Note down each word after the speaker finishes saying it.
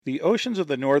The oceans of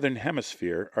the northern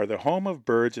hemisphere are the home of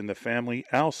birds in the family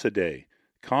Alcidae,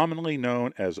 commonly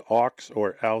known as auks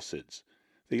or alcids.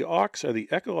 The auks are the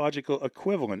ecological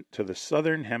equivalent to the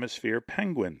southern hemisphere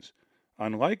penguins.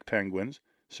 Unlike penguins,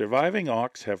 surviving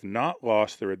auks have not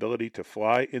lost their ability to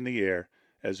fly in the air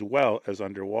as well as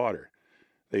underwater.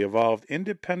 They evolved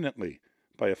independently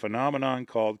by a phenomenon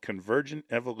called convergent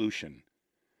evolution.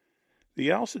 The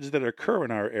alcids that occur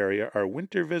in our area are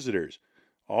winter visitors,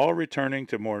 all returning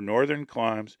to more northern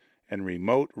climes and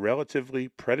remote, relatively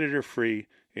predator-free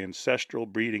ancestral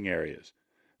breeding areas.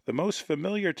 The most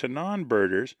familiar to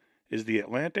non-birders is the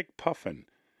Atlantic puffin,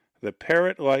 the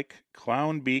parrot-like,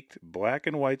 clown-beaked, black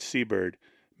and white seabird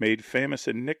made famous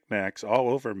in knickknacks all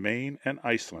over Maine and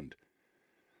Iceland.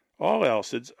 All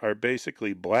alcids are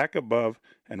basically black above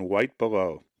and white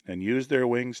below, and use their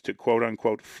wings to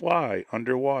quote-unquote fly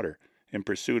underwater in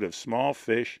pursuit of small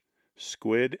fish,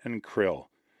 squid, and krill.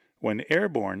 When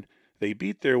airborne, they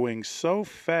beat their wings so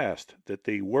fast that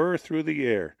they whir through the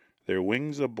air, their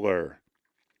wings a blur.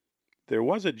 There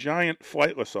was a giant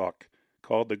flightless auk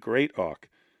called the great auk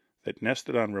that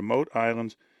nested on remote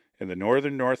islands in the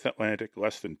northern North Atlantic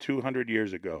less than 200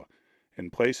 years ago, in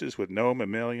places with no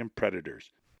mammalian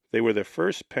predators. They were the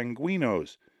first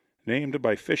penguinos, named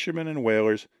by fishermen and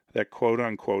whalers that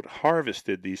quote-unquote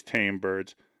harvested these tame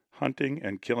birds, hunting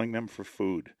and killing them for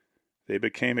food. They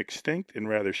became extinct in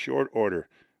rather short order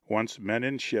once men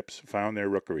in ships found their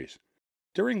rookeries.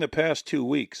 During the past 2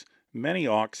 weeks, many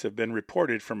auks have been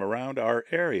reported from around our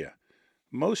area.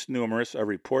 Most numerous are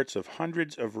reports of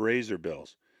hundreds of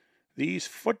razorbills. These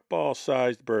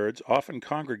football-sized birds often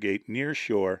congregate near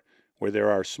shore where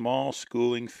there are small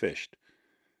schooling fish.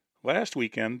 Last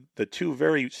weekend, the two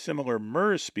very similar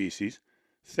murre species,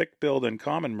 thick-billed and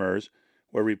common murres,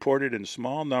 were reported in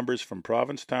small numbers from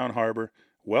Provincetown Harbor,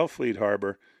 Wellfleet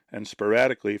Harbor, and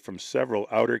sporadically from several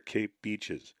outer Cape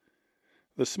beaches.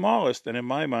 The smallest, and in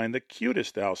my mind the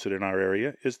cutest alcid in our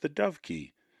area, is the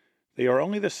dovekie. They are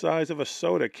only the size of a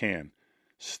soda can.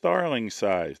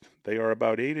 Starling-sized, they are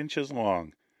about 8 inches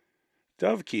long.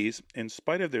 Dovekies, in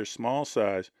spite of their small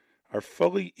size, are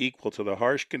fully equal to the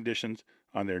harsh conditions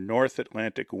on their North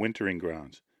Atlantic wintering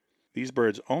grounds. These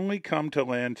birds only come to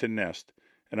land to nest,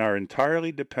 and are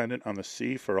entirely dependent on the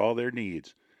sea for all their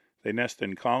needs. They nest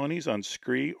in colonies on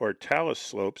scree or talus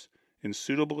slopes in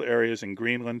suitable areas in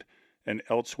Greenland and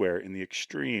elsewhere in the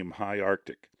extreme high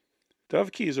Arctic.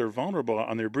 Dovekies are vulnerable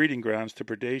on their breeding grounds to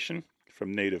predation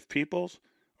from native peoples,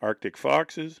 Arctic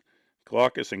foxes,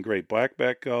 glaucous and great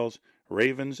blackback gulls,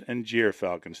 ravens, and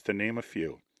gyrfalcons, to name a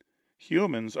few.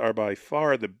 Humans are by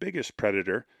far the biggest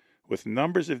predator, with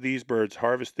numbers of these birds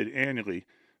harvested annually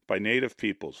by native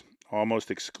peoples, almost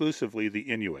exclusively the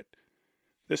Inuit.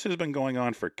 This has been going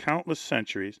on for countless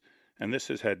centuries, and this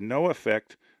has had no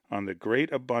effect on the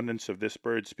great abundance of this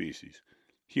bird species.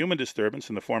 Human disturbance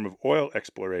in the form of oil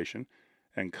exploration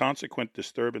and consequent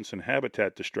disturbance and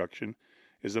habitat destruction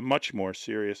is a much more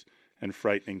serious and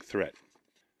frightening threat.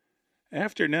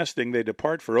 After nesting, they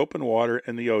depart for open water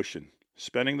and the ocean,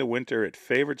 spending the winter at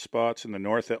favored spots in the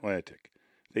North Atlantic.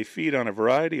 They feed on a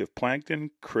variety of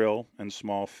plankton, krill, and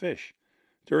small fish.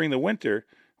 During the winter,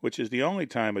 which is the only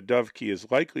time a dovekie is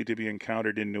likely to be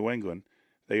encountered in New England,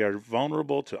 they are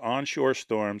vulnerable to onshore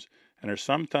storms and are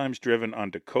sometimes driven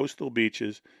onto coastal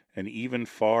beaches and even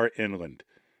far inland.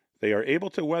 They are able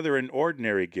to weather an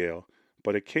ordinary gale,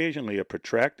 but occasionally a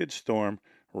protracted storm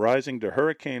rising to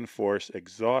hurricane force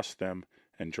exhausts them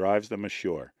and drives them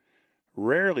ashore.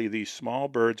 Rarely these small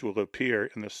birds will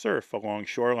appear in the surf along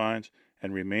shorelines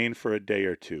and remain for a day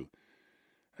or two.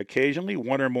 Occasionally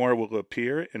one or more will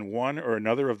appear in one or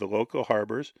another of the local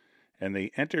harbors, and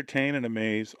they entertain and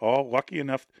amaze all lucky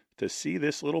enough to see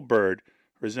this little bird,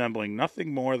 resembling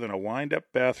nothing more than a wind-up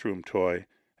bathroom toy,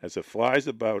 as it flies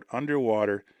about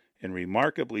underwater in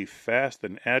remarkably fast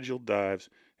and agile dives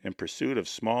in pursuit of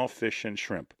small fish and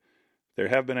shrimp. There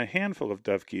have been a handful of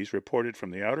dovekies reported from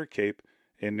the Outer Cape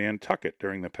and Nantucket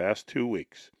during the past 2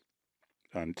 weeks.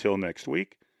 Until next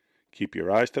week, keep your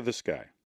eyes to the sky.